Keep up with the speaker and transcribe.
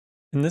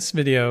In this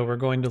video, we're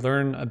going to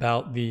learn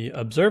about the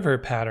observer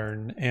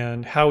pattern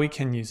and how we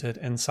can use it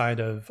inside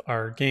of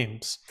our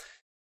games.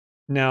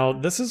 Now,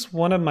 this is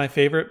one of my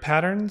favorite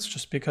patterns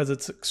just because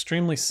it's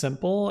extremely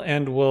simple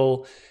and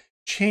will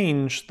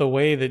change the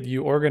way that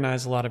you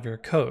organize a lot of your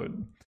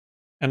code.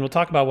 And we'll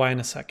talk about why in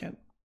a second.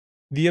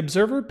 The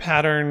observer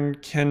pattern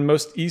can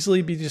most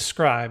easily be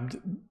described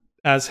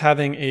as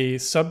having a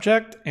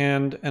subject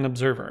and an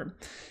observer.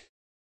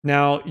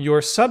 Now,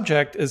 your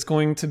subject is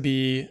going to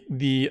be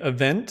the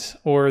event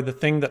or the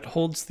thing that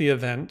holds the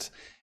event.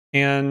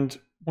 And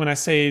when I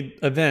say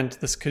event,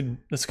 this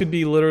could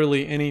be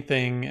literally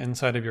anything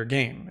inside of your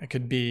game. It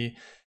could be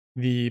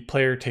the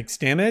player takes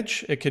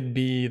damage. It could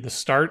be the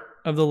start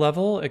of the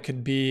level. It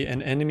could be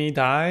an enemy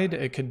died.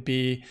 It could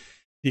be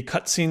the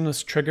cutscene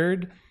was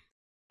triggered.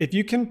 If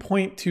you can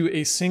point to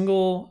a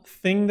single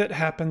thing that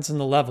happens in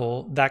the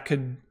level, that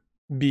could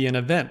be an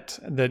event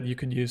that you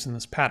could use in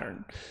this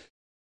pattern.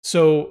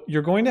 So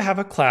you're going to have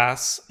a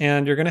class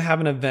and you're going to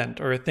have an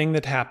event or a thing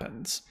that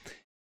happens.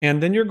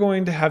 And then you're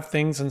going to have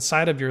things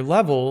inside of your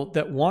level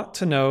that want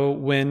to know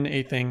when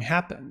a thing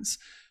happens.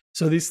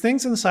 So these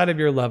things inside of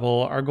your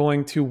level are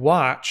going to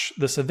watch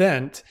this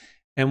event.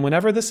 And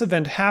whenever this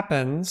event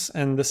happens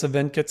and this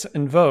event gets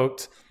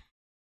invoked,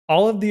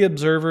 all of the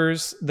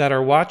observers that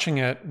are watching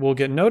it will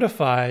get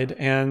notified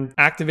and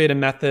activate a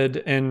method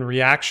in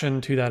reaction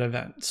to that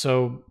event.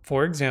 So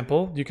for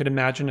example, you could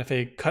imagine if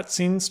a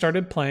cutscene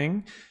started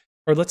playing,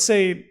 or let's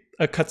say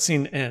a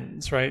cutscene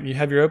ends, right? You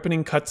have your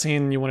opening cutscene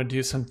and you want to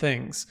do some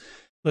things.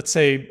 Let's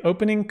say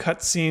opening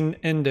cutscene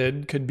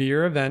ended could be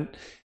your event,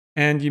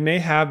 and you may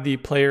have the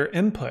player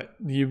input.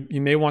 You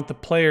may want the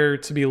player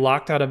to be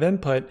locked out of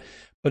input,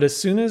 but as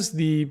soon as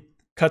the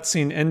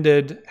cutscene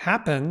ended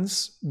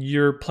happens,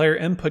 your player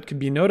input could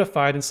be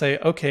notified and say,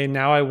 okay,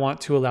 now I want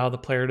to allow the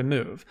player to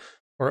move.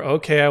 Or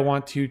okay, I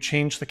want to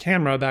change the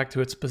camera back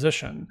to its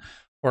position.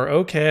 Or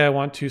okay, I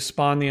want to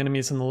spawn the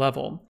enemies in the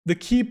level. The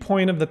key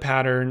point of the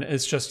pattern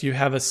is just you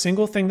have a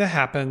single thing that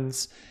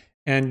happens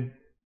and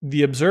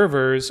the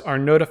observers are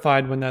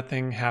notified when that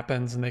thing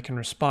happens and they can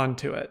respond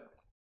to it.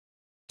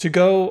 To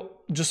go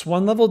just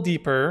one level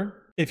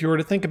deeper, if you were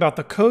to think about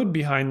the code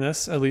behind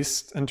this, at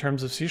least in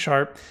terms of C#,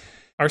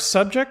 our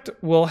subject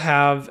will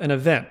have an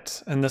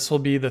event, and this will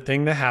be the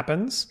thing that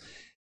happens.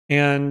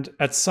 And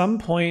at some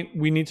point,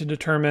 we need to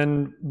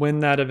determine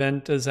when that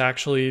event has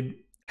actually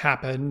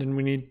happened, and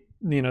we need,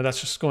 that's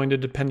just going to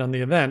depend on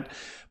the event.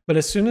 But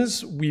as soon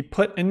as we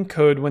put in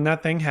code when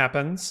that thing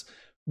happens,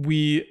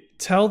 we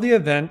tell the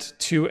event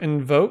to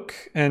invoke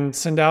and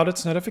send out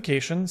its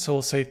notification. So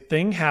we'll say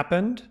thing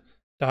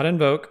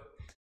happened.invoke.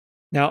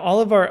 Now,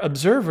 all of our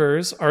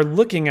observers are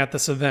looking at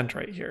this event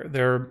right here.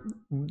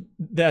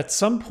 At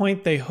some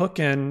point, they hook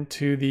in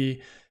to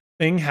the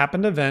thing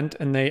happened event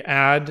and they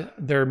add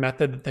their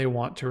method that they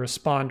want to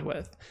respond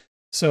with.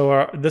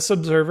 So this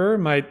observer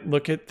might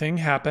look at thing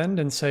happened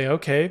and say,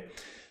 okay,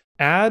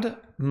 add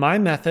my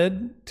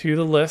method to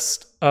the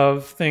list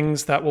of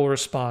things that will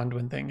respond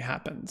when thing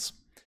happens.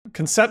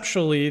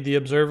 Conceptually, the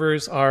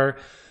observers are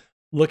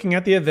looking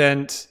at the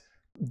event,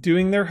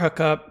 doing their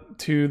hookup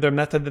to their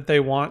method that they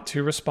want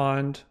to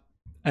respond.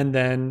 And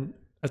then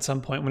at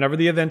some point, whenever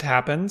the event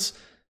happens,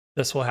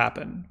 this will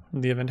happen.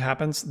 When the event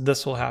happens,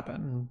 this will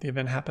happen. The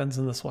event happens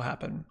and this will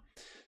happen.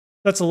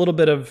 That's a little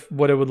bit of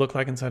what it would look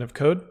like inside of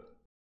code.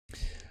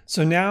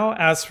 So now,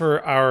 as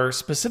for our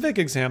specific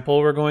example,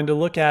 we're going to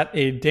look at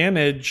a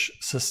damage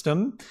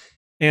system.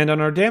 And on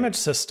our damage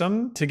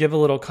system, to give a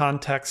little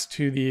context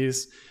to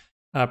these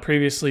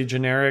previously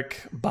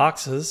generic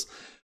boxes,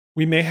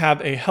 we may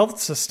have a health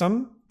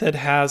system that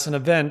has an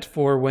event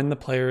for when the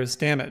player is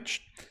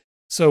damaged.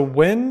 So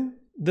when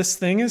this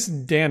thing is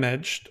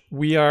damaged,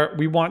 we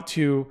want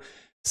to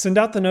send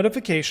out the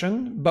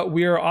notification, but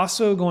we are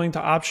also going to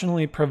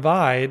optionally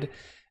provide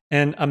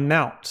an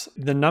amount,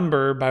 the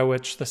number by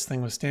which this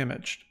thing was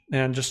damaged.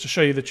 And just to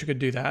show you that you could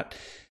do that.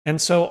 And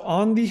so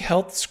on the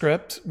health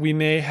script, we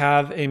may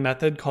have a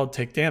method called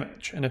take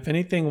damage. And if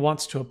anything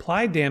wants to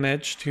apply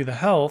damage to the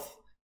health,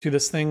 to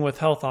this thing with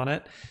health on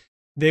it,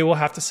 they will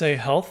have to say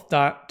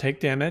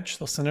health.takedamage.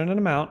 They'll send in an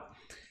amount.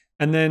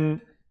 And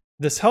then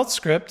this health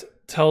script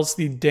tells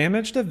the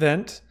damaged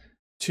event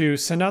to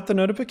send out the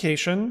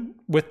notification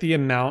with the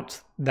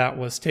amount that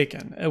was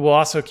taken. It will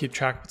also keep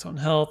track of its own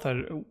health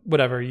or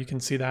whatever. You can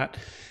see that.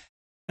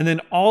 And then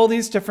all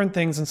these different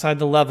things inside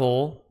the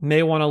level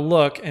may want to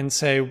look and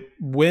say,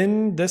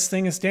 when this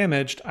thing is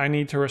damaged, I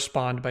need to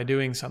respond by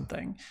doing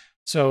something.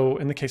 So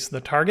in the case of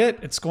the target,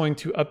 it's going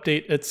to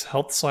update its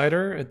health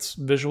slider, its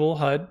visual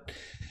HUD.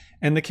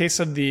 In the case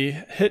of the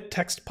hit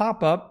text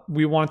pop-up,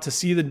 we want to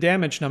see the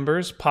damage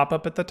numbers pop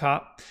up at the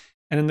top.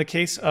 And in the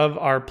case of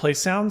our play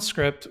sound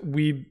script,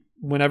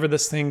 whenever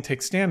this thing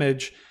takes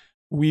damage,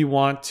 we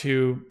want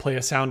to play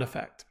a sound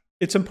effect.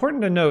 It's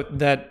important to note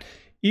that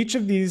each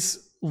of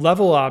these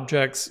level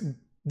objects,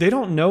 they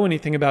don't know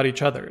anything about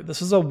each other.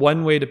 This is a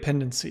one-way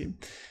dependency.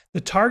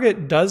 The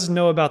target does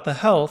know about the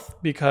health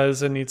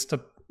because it needs to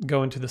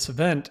go into this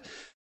event.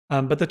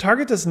 But the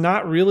target does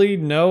not really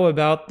know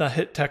about the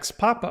hit text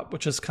pop-up,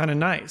 which is kind of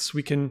nice.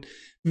 We can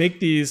make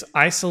these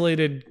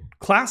isolated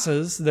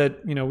classes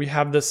that, we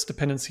have this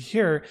dependency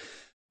here,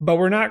 but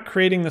we're not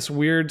creating this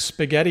weird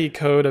spaghetti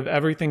code of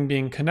everything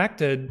being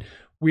connected.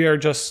 We are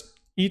just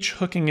each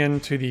hooking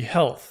into the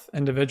health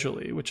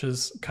individually, which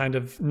is kind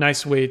of a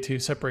nice way to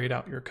separate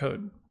out your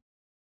code.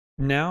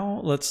 Now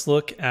let's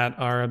look at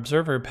our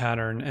observer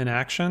pattern in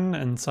action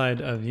inside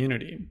of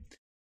Unity.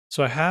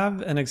 So I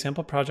have an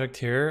example project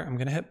here. I'm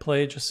going to hit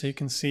play just so you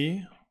can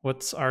see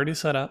what's already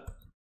set up.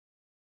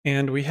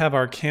 And we have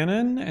our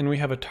cannon and we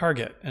have a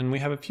target, and we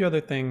have a few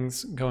other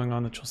things going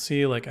on that you'll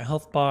see, like a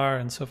health bar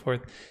and so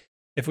forth.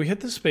 If we hit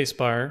the space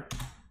bar,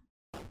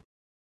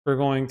 we're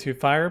going to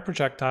fire a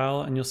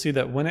projectile, and you'll see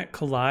that when it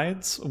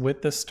collides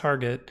with this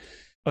target,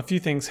 a few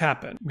things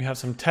happen. We have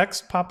some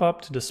text pop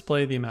up to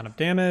display the amount of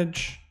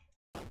damage.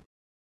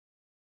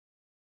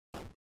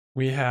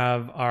 We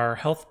have our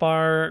health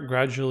bar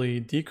gradually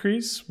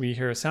decrease. We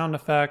hear a sound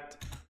effect.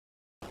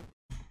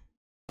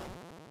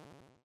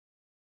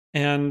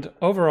 And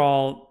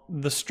overall,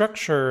 the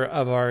structure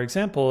of our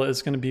example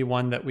is going to be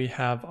one that we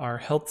have our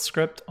health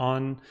script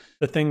on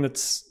the thing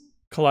that's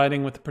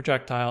colliding with the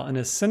projectile and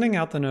is sending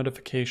out the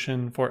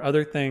notification for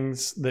other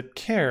things that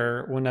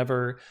care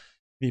whenever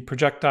the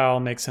projectile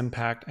makes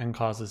impact and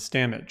causes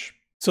damage.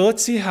 So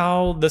let's see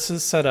how this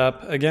is set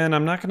up. Again,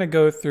 I'm not going to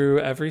go through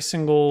every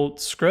single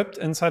script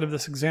inside of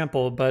this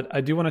example, but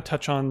I do want to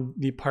touch on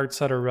the parts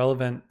that are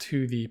relevant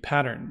to the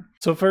pattern.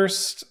 So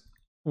first,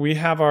 we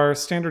have our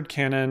standard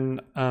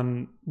cannon.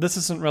 This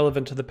isn't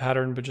relevant to the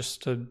pattern, but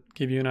just to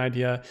give you an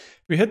idea,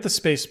 if we hit the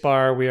space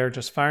bar, we are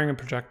just firing a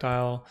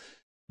projectile.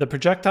 The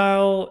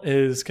projectile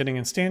is getting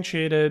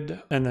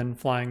instantiated and then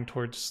flying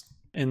towards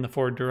in the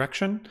forward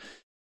direction.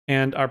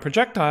 And our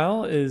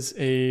projectile is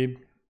it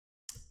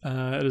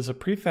is a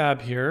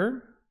prefab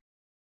here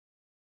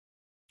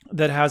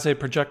that has a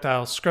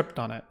projectile script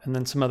on it, and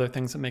then some other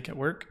things that make it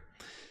work.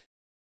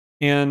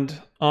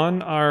 And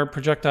on our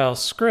projectile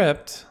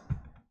script,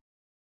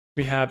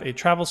 we have a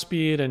travel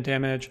speed and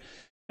damage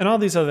and all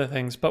these other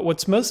things. But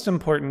what's most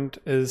important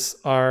is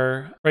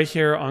our right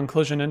here on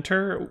collision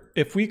enter.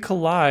 If we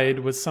collide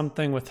with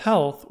something with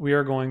health, we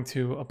are going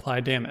to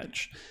apply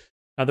damage.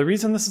 Now, the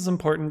reason this is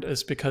important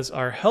is because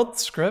our health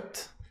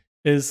script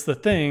is the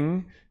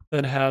thing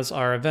that has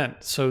our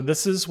event. So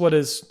this is what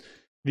is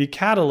the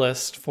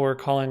catalyst for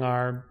calling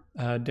our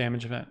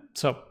damage event.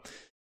 So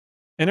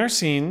in our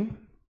scene,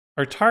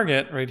 our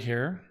target right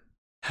here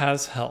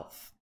has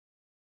health.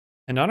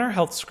 And on our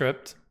health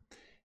script,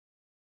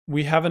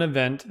 we have an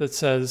event that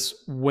says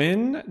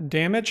when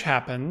damage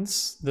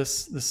happens,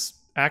 this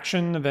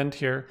action event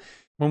here,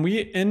 when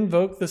we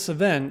invoke this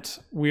event,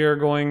 we are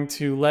going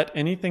to let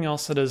anything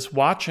else that is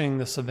watching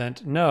this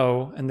event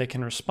know, and they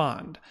can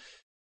respond.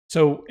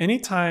 So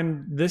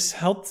anytime this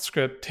health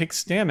script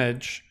takes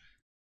damage,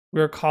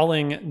 we're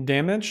calling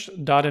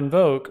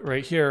damage.invoke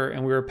right here,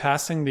 and we're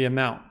passing the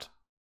amount.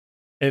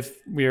 If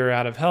we are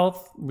out of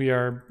health, we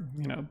are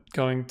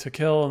going to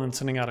kill and then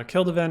sending out a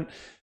killed event.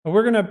 But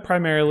we're going to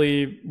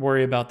primarily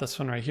worry about this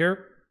one right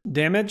here,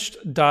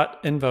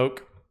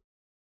 damaged.invoke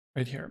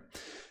right here.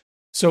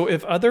 So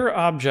if other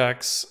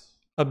objects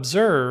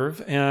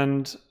observe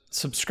and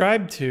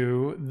subscribe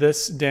to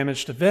this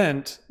damaged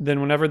event, then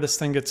whenever this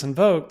thing gets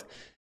invoked,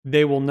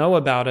 they will know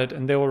about it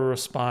and they will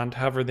respond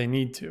however they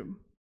need to.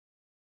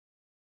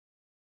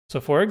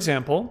 So for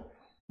example,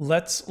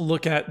 let's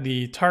look at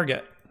the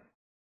target.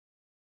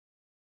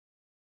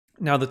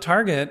 Now the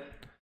target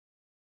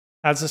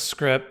has a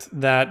script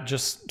that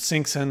just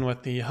syncs in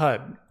with the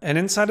HUD. And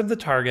inside of the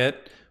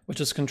target, which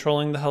is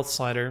controlling the health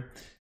slider,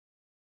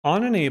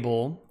 on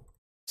enable,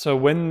 so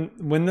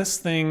when this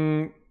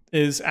thing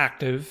is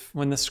active,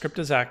 when this script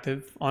is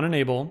active, on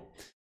enable,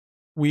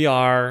 we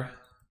are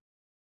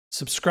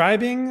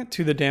subscribing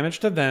to the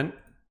damaged event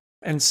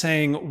and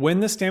saying when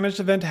this damaged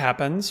event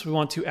happens, we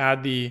want to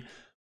add the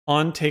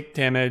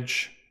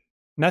onTakeDamage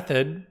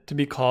method to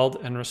be called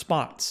in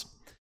response.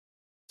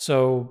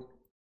 So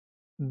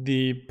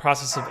the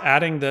process of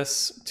adding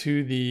this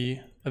to the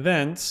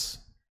events,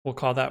 we'll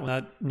call that when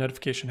that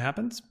notification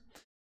happens.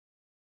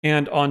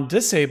 And on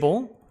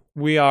disable,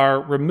 we are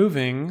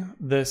removing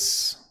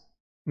this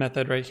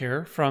method right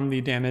here from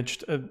the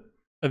damaged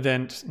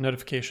event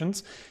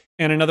notifications.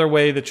 And another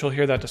way that you'll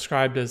hear that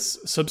described is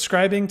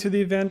subscribing to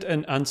the event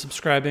and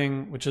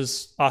unsubscribing, which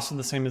is also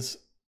the same as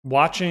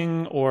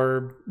watching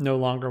or no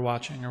longer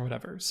watching or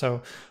whatever.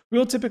 So we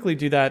will typically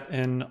do that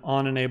in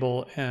on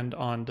enable and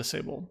on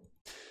disable.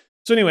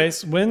 So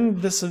anyways, when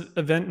this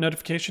event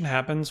notification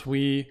happens,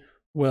 we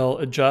will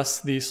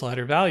adjust the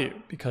slider value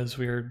because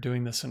we are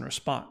doing this in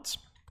response.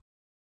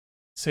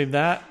 Save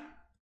that,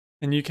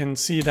 and you can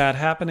see that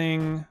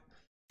happening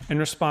in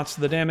response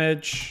to the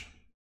damage.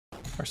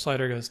 Our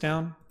slider goes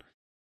down.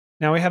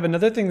 Now we have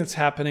another thing that's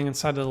happening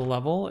inside of the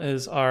level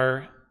is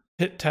our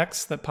hit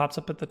text that pops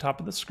up at the top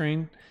of the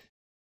screen.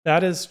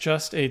 That is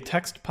just a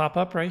text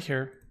pop-up right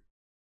here.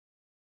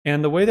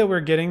 And the way that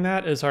we're getting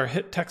that is our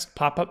hit text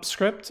pop-up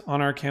script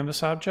on our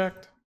canvas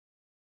object.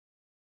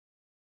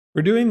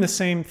 We're doing the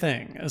same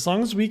thing. As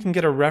long as we can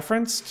get a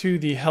reference to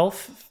the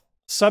health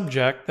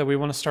subject that we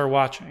want to start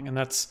watching, and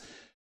that's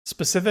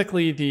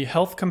specifically the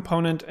health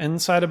component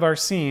inside of our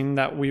scene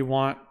that we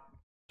want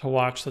to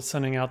watch that's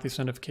sending out these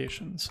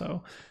notifications.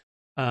 So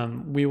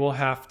we will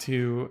have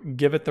to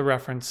give it the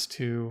reference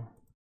to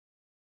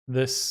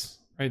this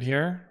right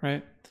here,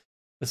 right?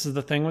 This is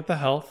the thing with the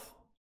health.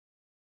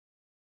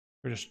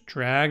 We're just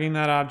dragging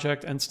that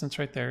object instance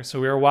right there. So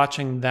we are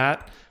watching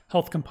that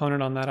health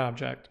component on that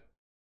object.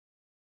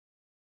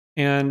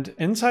 And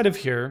inside of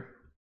here,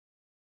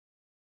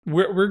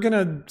 we're going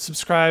to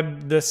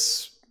subscribe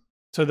this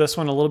to this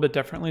one a little bit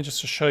differently,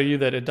 just to show you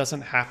that it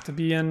doesn't have to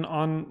be in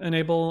on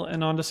enable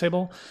and on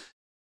disable.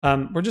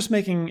 We're just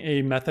making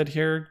a method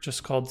here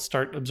just called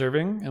start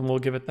observing, and we'll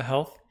give it the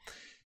health.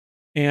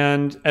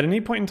 And at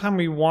any point in time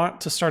we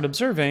want to start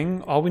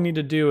observing, all we need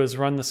to do is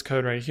run this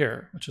code right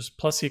here, which is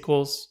plus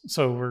equals.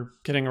 So we're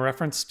getting a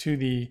reference to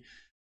the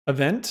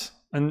event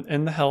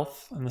and the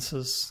health, and this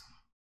is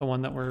the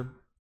one that we're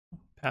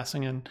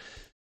passing in.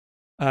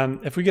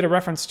 If we get a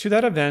reference to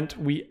that event,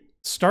 we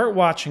start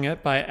watching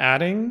it by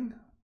adding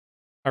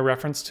a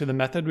reference to the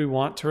method we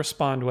want to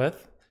respond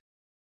with.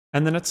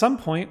 And then at some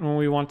point when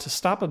we want to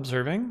stop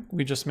observing,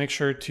 we just make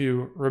sure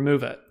to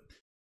remove it.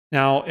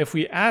 Now, if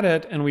we add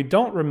it and we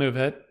don't remove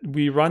it,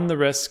 we run the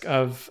risk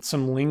of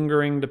some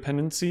lingering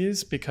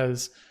dependencies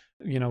because,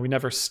 we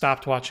never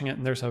stopped watching it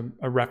and there's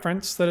a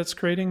reference that it's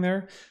creating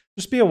there.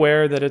 Just be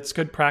aware that it's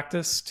good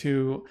practice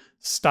to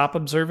stop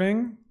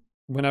observing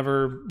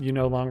whenever you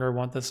no longer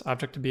want this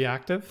object to be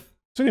active.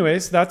 So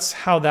anyways, that's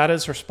how that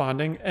is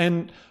responding.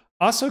 And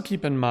also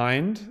keep in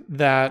mind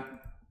that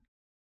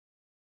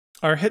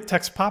our hit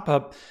text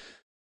pop-up,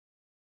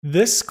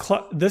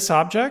 this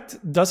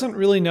object doesn't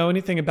really know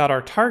anything about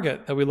our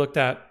target that we looked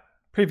at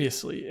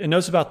previously. It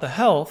knows about the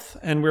health,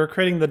 and we're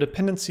creating the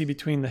dependency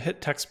between the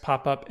hit text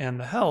pop-up and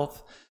the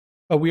health,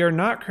 but we are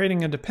not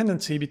creating a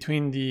dependency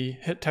between the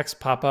hit text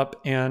pop-up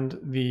and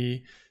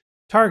the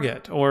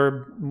target,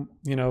 or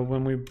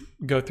when we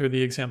go through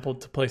the example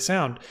to play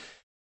sound.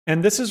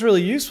 And this is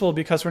really useful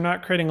because we're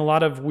not creating a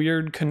lot of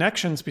weird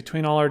connections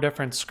between all our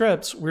different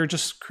scripts. We're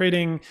just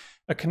creating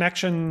a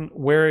connection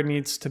where it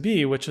needs to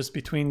be, which is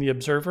between the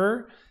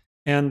observer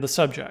and the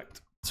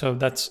subject. So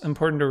that's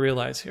important to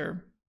realize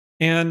here.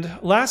 And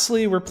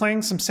lastly, we're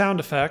playing some sound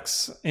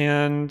effects,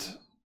 and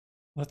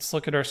let's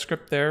look at our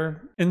script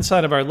there.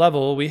 Inside of our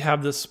level, we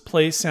have this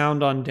play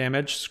sound on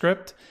damage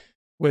script,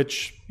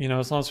 which,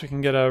 as long as we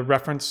can get a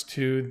reference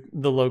to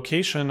the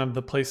location of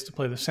the place to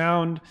play the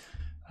sound,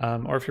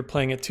 or if you're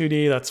playing it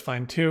 2D, that's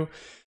fine too.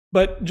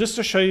 But just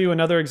to show you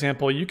another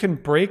example, you can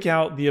break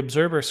out the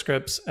observer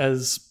scripts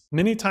as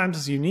many times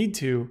as you need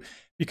to,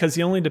 because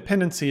the only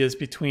dependency is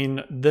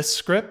between this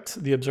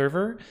script, the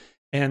observer,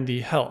 and the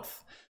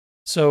health.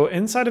 So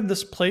inside of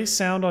this play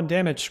sound on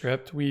damage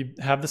script, we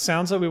have the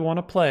sounds that we want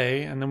to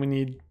play, and then we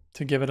need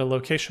to give it a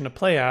location to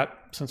play at,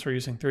 since we're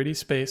using 3D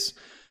space.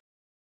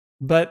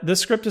 But this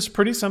script is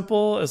pretty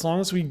simple. As long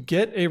as we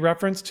get a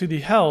reference to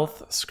the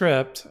health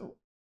script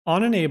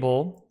on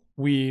enable,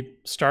 we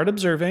start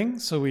observing.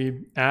 So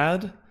we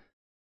add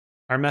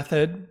our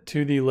method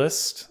to the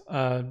list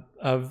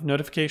of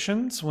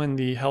notifications when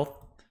the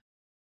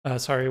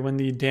when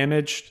the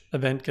damaged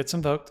event gets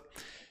invoked.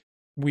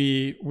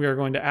 We are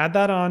going to add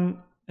that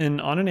on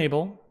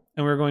enable,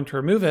 and we're going to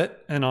remove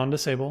it and on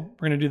disable.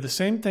 We're going to do the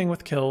same thing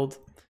with killed,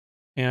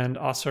 and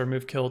also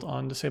remove killed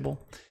on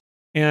disable.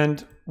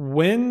 And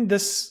when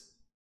this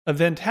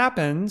event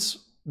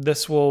happens,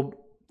 we'll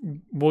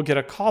get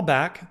a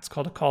callback. It's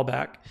called a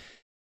callback.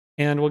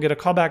 And we'll get a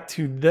callback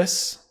to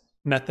this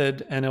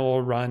method, and it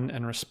will run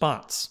in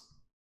response.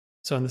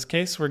 So in this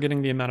case, we're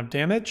getting the amount of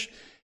damage,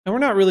 and we're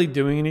not really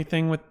doing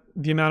anything with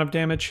the amount of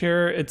damage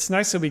here. It's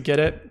nice that we get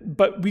it,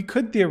 but we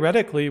could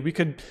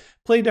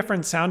play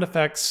different sound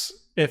effects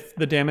if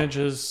the damage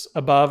is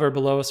above or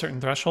below a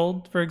certain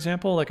threshold, for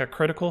example, like a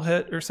critical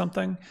hit or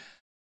something.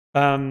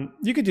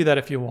 You could do that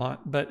if you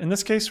want, but in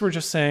this case, we're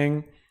just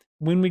saying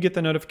when we get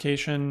the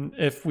notification,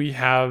 if we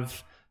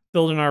have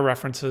filled in our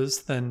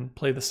references, then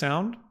play the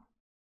sound.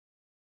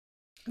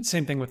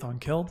 Same thing with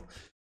onKilled.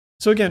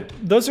 So again,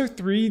 those are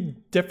 3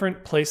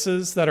 different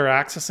places that are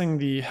accessing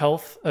the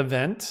health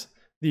event,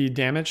 the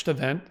damaged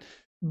event,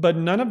 but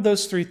none of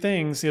those 3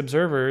 things, the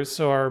observers,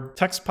 so our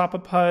text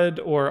pop-up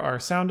HUD or our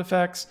sound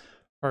effects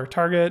or our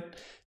target,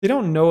 they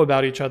don't know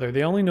about each other.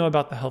 They only know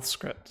about the health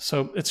script.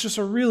 So it's just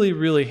a really,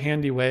 really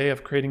handy way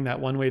of creating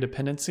that one-way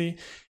dependency.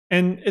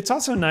 And it's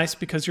also nice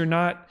because you're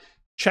not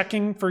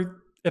checking for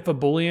if a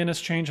Boolean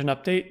has changed an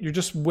update. You're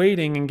just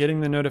waiting and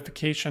getting the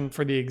notification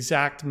for the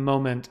exact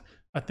moment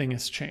a thing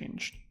has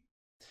changed.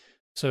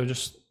 So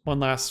just one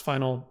last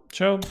final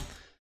show.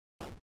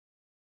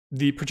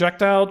 The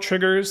projectile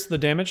triggers the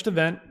damaged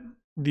event.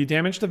 The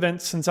damaged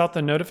event sends out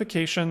the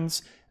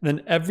notifications, and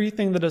then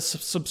everything that is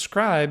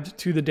subscribed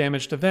to the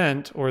damaged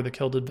event or the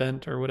killed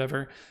event or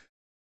whatever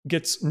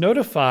gets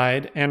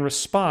notified and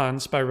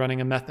responds by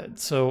running a method.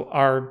 So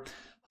our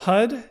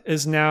HUD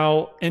is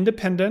now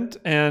independent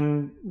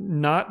and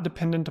not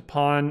dependent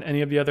upon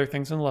any of the other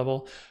things in the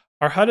level.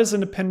 Our HUD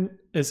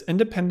is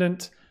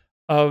independent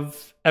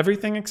of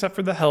everything except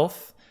for the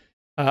health.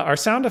 Our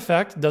sound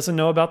effect doesn't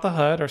know about the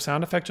HUD. Our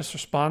sound effect just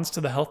responds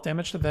to the health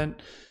damaged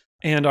event.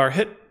 And our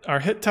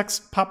hit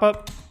text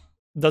pop-up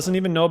doesn't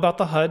even know about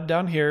the HUD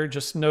down here,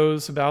 just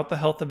knows about the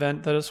health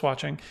event that it's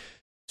watching.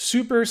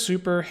 Super,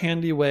 super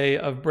handy way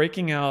of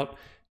breaking out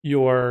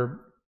your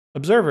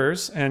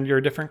observers and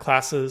your different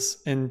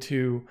classes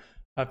into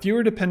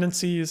fewer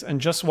dependencies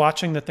and just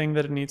watching the thing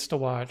that it needs to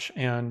watch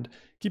and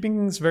keeping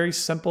things very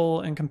simple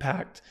and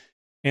compact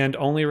and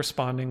only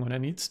responding when it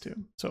needs to.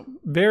 So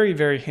very,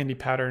 very handy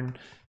pattern.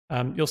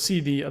 You'll see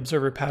the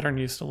observer pattern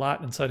used a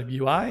lot inside of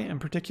UI in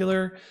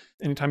particular.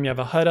 Anytime you have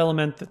a HUD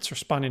element that's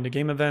responding to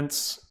game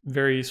events,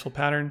 very useful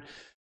pattern.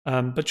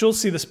 But you'll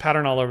see this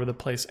pattern all over the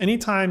place.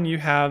 Anytime you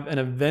have an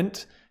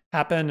event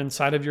happen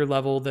inside of your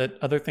level that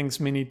other things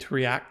may need to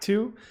react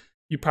to,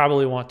 you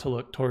probably want to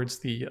look towards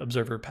the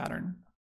observer pattern.